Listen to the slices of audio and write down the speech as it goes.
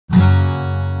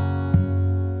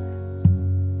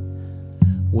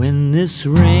When this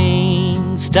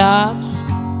rain stops,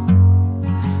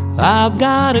 I've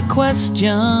got a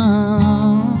question.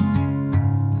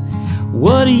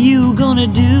 What are you gonna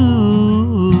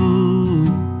do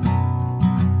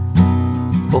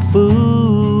for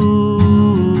food?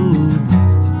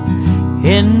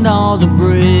 And all the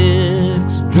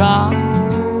bricks drop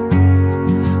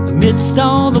amidst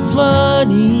all the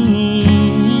flooding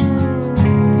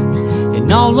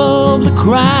and all of the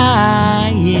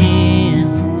crying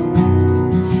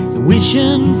and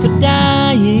wishing for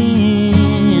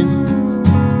dying.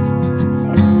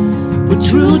 But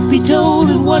truth be told,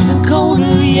 it wasn't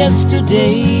colder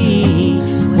yesterday.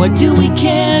 Why do we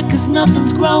care? 'Cause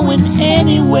nothing's growing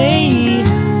anyway.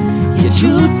 Yeah,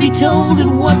 truth be told,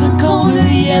 it wasn't colder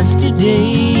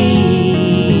yesterday.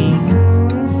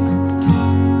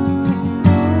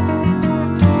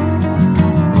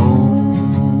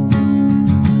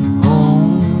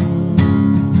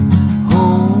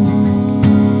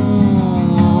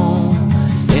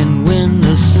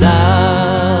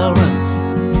 Sirens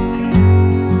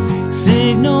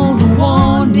signal the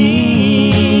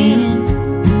warning.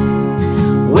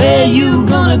 Where you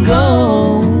gonna go?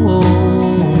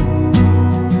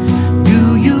 Do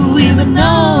you even know?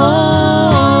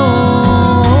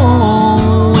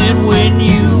 And when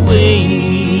you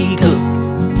wake up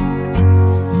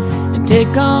and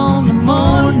take on the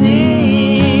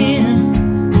morning,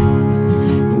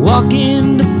 walk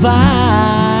into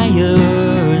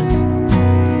fires,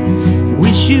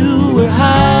 wish you were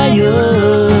higher.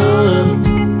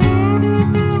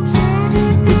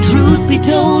 But truth be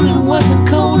told, it wasn't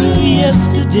colder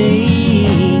yesterday.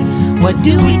 Why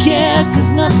do we care? 'Cause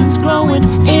nothing's growing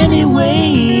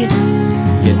anyway.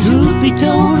 Yeah, truth be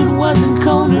told, it wasn't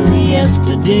colder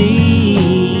yesterday.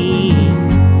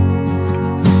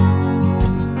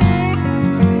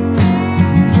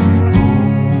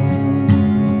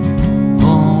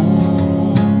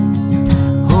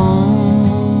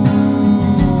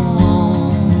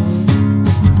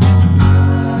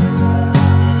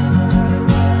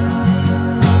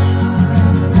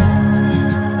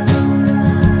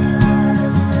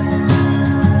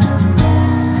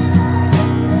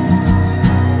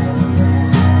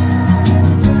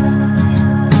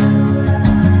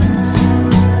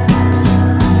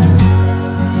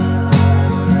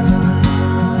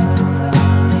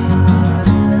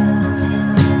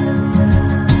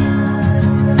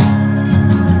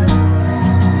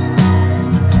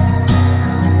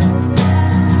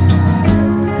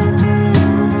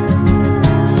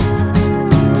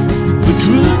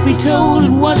 Truth be told,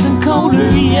 it wasn't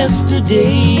colder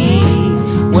yesterday.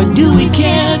 Why do we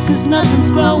care? 'Cause nothing's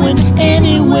growing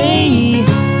anyway.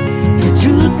 Yeah,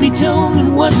 truth be told,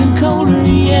 it wasn't colder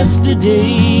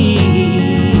yesterday.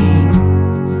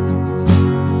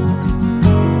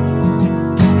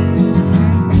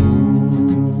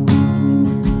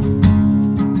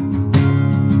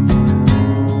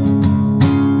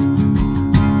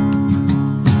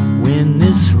 When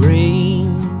this rain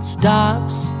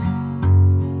stops,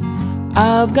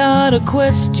 I've got a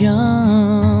question.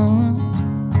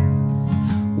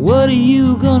 What are you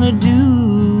gonna do